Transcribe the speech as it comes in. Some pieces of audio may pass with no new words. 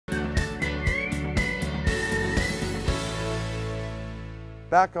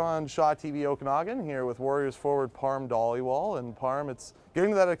Back on Shaw TV Okanagan here with Warriors forward Parm Dhaliwal. And Parm, it's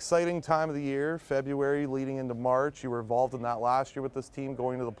getting to that exciting time of the year, February leading into March. You were involved in that last year with this team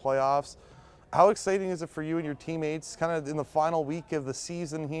going to the playoffs. How exciting is it for you and your teammates kind of in the final week of the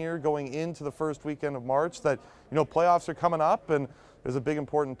season here going into the first weekend of March that, you know, playoffs are coming up and there's a big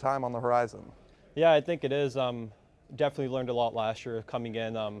important time on the horizon? Yeah, I think it is. Definitely learned a lot last year coming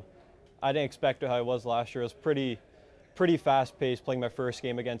in. I didn't expect it how it was last year. It was pretty fast-paced playing my first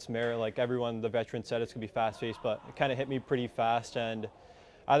game against Merritt. Like everyone, the veterans said it's going to be fast-paced, but it kind of hit me pretty fast. And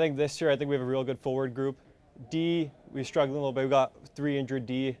I think this year, I think we have a real good forward group. D, we're struggling a little bit. We got 3 injured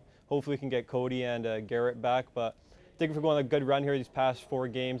D. Hopefully we can get Cody and Garrett back. But I think if we're going on a good run here these past 4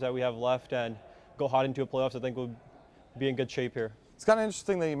 games that we have left and go hot into a playoffs, I think we'll be in good shape here. It's kind of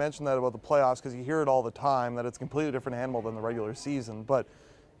interesting that you mentioned that about the playoffs because you hear it all the time that it's a completely different animal than the regular season. But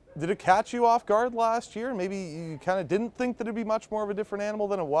did it catch you off guard last year? Maybe you kind of didn't think that it'd be much more of a different animal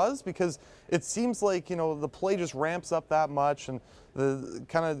than it was, because it seems like, you know, the play just ramps up that much and the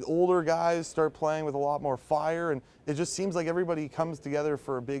kind of older guys start playing with a lot more fire, and it just seems like everybody comes together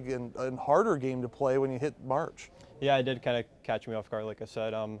for a big and harder game to play when you hit March. Yeah, it did kind of catch me off guard, like I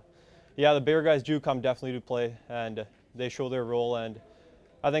said. Yeah, the bigger guys do come definitely to play, and they show their role. And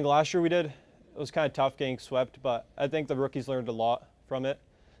I think last year it was kind of tough getting swept, but I think the rookies learned a lot from it.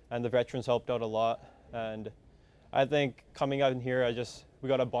 And the veterans helped out a lot. And I think coming out in here, we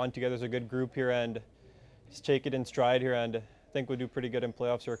got to bond together as a good group here and just take it in stride here, and I think we'll do pretty good in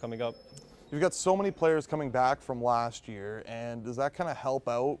playoffs here coming up. You've got so many players coming back from last year, and does that kind of help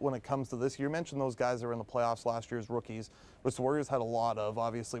out when it comes to this year? You mentioned those guys that were in the playoffs last year as rookies, which the Warriors had a lot of,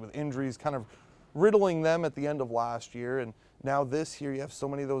 obviously, with injuries kind of riddling them at the end of last year. And now this year you have so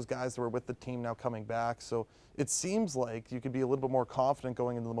many of those guys that were with the team now coming back. So it seems like you could be a little bit more confident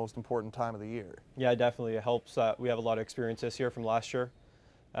going into the most important time of the year. Yeah, definitely. It helps that we have a lot of experience this year from last year.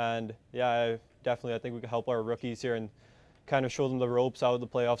 And yeah, I think we can help our rookies here and kind of show them the ropes, how the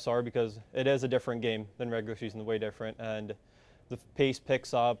playoffs are, because it is a different game than regular season, way different. And the pace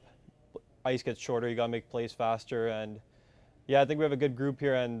picks up, ice gets shorter, you got to make plays faster. And yeah, I think we have a good group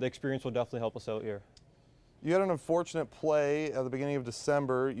here, and the experience will definitely help us out here. You had an unfortunate play at the beginning of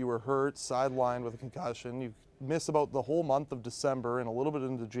December. You were hurt, sidelined with a concussion. You missed about the whole month of December and a little bit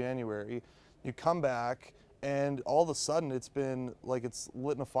into January. You come back, and all of a sudden it's been like it's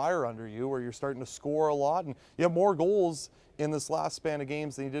lit a fire under you where you're starting to score a lot, and you have more goals in this last span of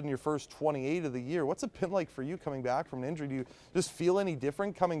games than you did in your first 28 of the year. What's it been like for you coming back from an injury? Do you just feel any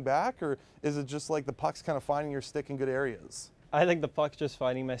different coming back, or is it just like the puck's kind of finding your stick in good areas? I think the puck's just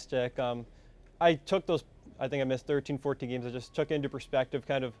finding my stick. I took those, I think I missed 13, 14 games. I just took it into perspective,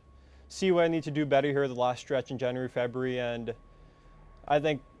 kind of see what I need to do better here the last stretch in January, February. And I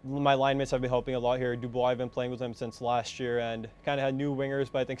think my line mates have been helping a lot here. Dubois, I've been playing with him since last year and kind of had new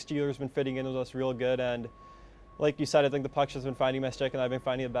wingers, but I think Steeler's been fitting in with us real good. And like you said, I think the puck's just been finding my stick, and I've been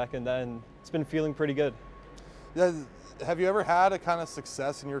finding it back in that, and it's been feeling pretty good. Yeah, have you ever had a kind of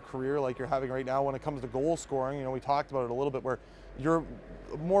success in your career like you're having right now when it comes to goal scoring? You know, we talked about it a little bit, where you're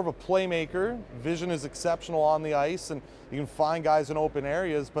more of a playmaker, vision is exceptional on the ice, and you can find guys in open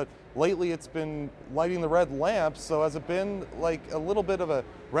areas, but lately it's been lighting the red lamps. So has it been like a little bit of a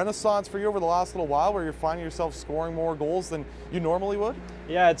renaissance for you over the last little while where you're finding yourself scoring more goals than you normally would?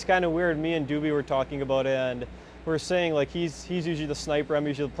 Yeah, it's kind of weird. Me and Doobie were talking about it, and we're saying like he's usually the sniper, I'm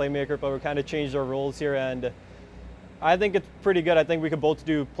usually the playmaker, but we're kind of changed our roles here, and I think it's pretty good. I think we could both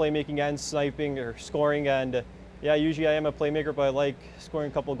do playmaking and sniping or scoring, and yeah, usually I am a playmaker, but I like scoring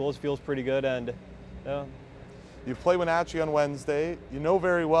a couple of goals. Feels pretty good. And yeah. You play Wenatchee on Wednesday. You know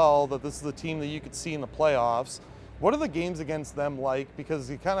very well that this is the team that you could see in the playoffs. What are the games against them like? Because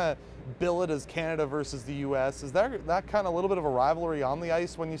you kind of bill it as Canada versus the U.S. Is there that kind of little bit of a rivalry on the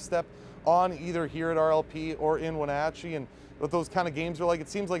ice when you step on either here at RLP or in Wenatchee? And what those kind of games are like? It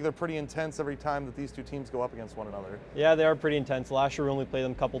seems like they're pretty intense every time that these two teams go up against one another. Yeah, they are pretty intense. Last year we only played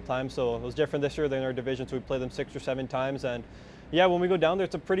them a couple times, so it was different this year than our division, so we played them 6 or 7 times. And yeah, when we go down there,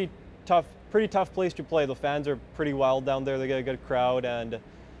 it's a pretty tough place to play. The fans are pretty wild down there. They get a good crowd, and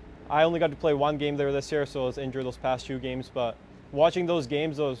I only got to play 1 game there this year, so I was injured those past 2 games. But watching those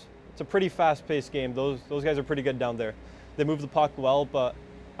games, it's a pretty fast-paced game. Those guys are pretty good down there. They move the puck well, but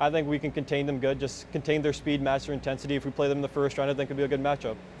I think we can contain them good, just contain their speed, match their intensity. If we play them in the first round, I think it'll be a good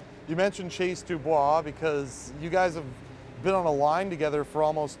matchup. You mentioned Chase Dubois because you guys have been on a line together for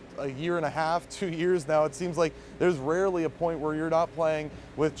almost a year and a half, 2 years now. It seems like there's rarely a point where you're not playing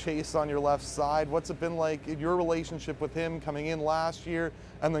with Chase on your left side. What's it been like in your relationship with him coming in last year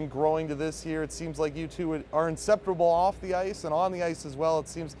and then growing to this year? It seems like you two are inseparable off the ice and on the ice as well. It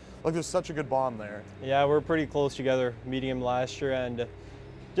seems like there's such a good bond there. Yeah, we're pretty close together, meeting him last year, and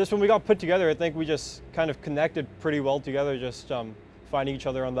Just when we got put together, I think we just kind of connected pretty well together, just finding each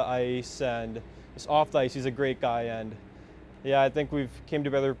other on the ice and just off the ice. He's a great guy, and yeah, I think we've came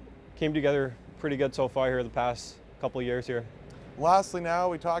together pretty good so far here the past couple of years here. Lastly now,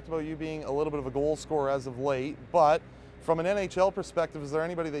 we talked about you being a little bit of a goal scorer as of late, but from an NHL perspective, is there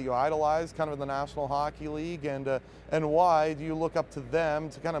anybody that you idolize kind of in the National Hockey League, and why do you look up to them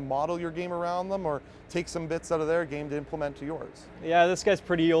to kind of model your game around them or take some bits out of their game to implement to yours? Yeah, this guy's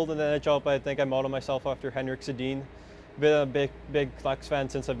pretty old in the NHL, but I think I model myself after Henrik Sedin. Been a big Flex fan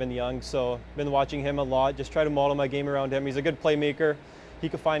since I've been young, so been watching him a lot, just try to model my game around him. He's a good playmaker. He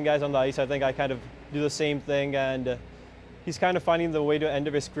can find guys on the ice. I think I kind of do the same thing, and he's kind of finding the way to end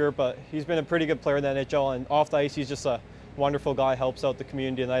of his career, but he's been a pretty good player in the NHL, and off the ice he's just a wonderful guy, helps out the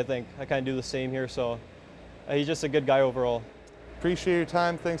community, and I think I kind of do the same here, so he's just a good guy overall. Appreciate your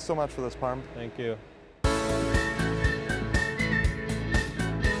time. Thanks so much for this, Parm. Thank you.